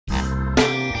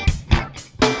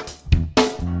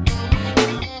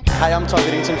Hey, I'm Tom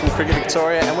Whittington from Cricket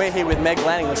Victoria, and we're here with Meg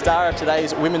Lanning, the star of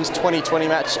today's Women's 2020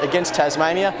 match against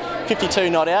Tasmania. 52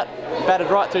 not out,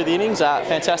 batted right through the innings,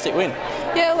 fantastic win.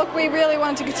 Yeah, look, we really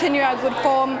wanted to continue our good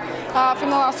form from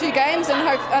the last few games,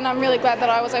 and I'm really glad that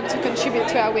I was able to contribute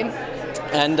to our win.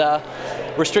 And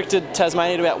restricted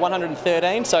Tasmania to about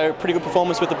 113, so pretty good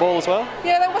performance with the ball as well.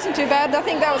 Yeah, that wasn't too bad. I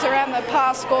think that was around the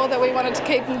past score that we wanted to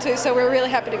keep them to, so we're really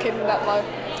happy to keep them that low.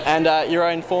 And your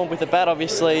own form with the bat,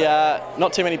 obviously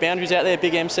not too many boundaries out there,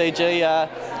 big MCG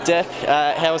deck.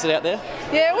 How was it out there?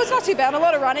 Yeah, it was not too bad. A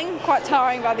lot of running, quite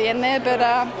tiring by the end there, but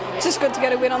it's just good to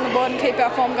get a win on the board and keep our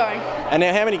form going. And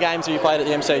now, how many games have you played at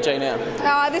the MCG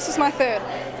now? This is my third.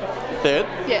 Third?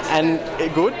 Yes. And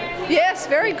good? Yes,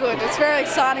 very good. It's very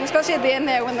exciting, especially at the end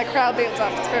there when the crowd builds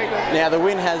up. It's very good. Now, the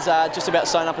win has just about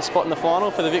sewn up a spot in the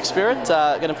final for the Vic Spirit.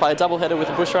 Going to play a doubleheader with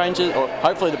the Bushrangers, or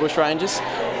hopefully the Bushrangers,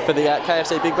 for the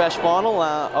KFC Big Bash final.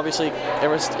 Obviously,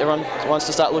 everyone wants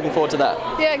to start looking forward to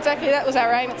that. Yeah, exactly. That was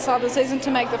our aim at the start of the season,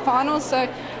 to make the finals. So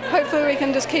hopefully we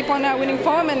can just keep on our winning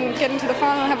form and get into the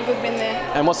final and have a good win there.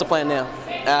 And what's the plan now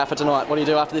for tonight? What do you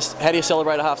do after this? How do you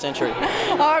celebrate a half-century?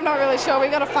 I'm not really sure.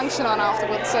 We've got a function on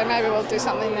afterwards, so maybe we'll do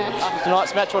something there. After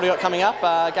tonight's match, what do you got coming up?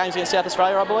 Games against South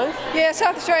Australia, I believe? Yeah,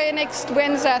 South Australia next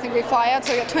Wednesday, I think we fly out.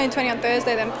 So we've got 2020 on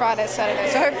Thursday, then Friday, Saturday.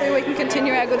 So hopefully we can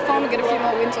continue our good form and get a few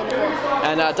more wins on the board.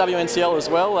 And WNCL as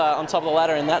well, on top of the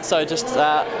ladder in that. So just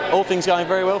all things going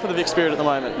very well for the Vic Spirit at the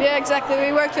moment. Yeah, exactly.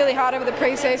 We worked really hard over the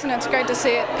pre-season. It's great to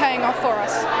see it paying off for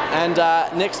us. And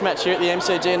next match here at the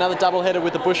MCG, another doubleheader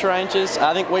with the Bushrangers.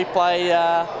 I think we play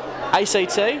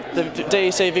ACT, the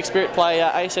DEC Vic Spirit play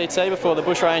ACT before the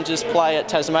Bushrangers play at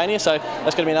Tasmania, so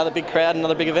that's going to be another big crowd,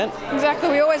 another big event. Exactly,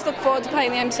 we always look forward to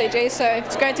playing the MCG, so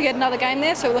it's great to get another game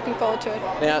there, so we're looking forward to it.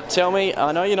 Now tell me,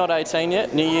 I know you're not 18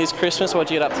 yet, New Year's, Christmas, what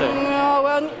did you get up to? Oh,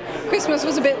 well, Christmas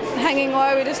was a bit hanging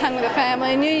low, we just hung with the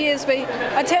family. New Year's we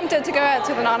attempted to go out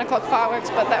to the 9 o'clock fireworks,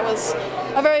 but that was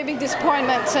a very big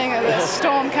disappointment seeing that the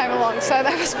storm came along, so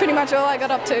that was pretty much all I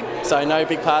got up to. So no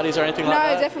big parties or anything like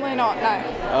that? No, definitely not,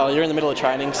 no. Oh, you're in the middle of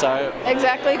training, so...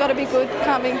 Exactly, got to be good,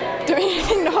 can't be doing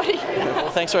anything naughty. Well,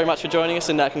 thanks very much for joining us,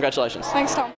 and congratulations.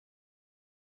 Thanks, Tom.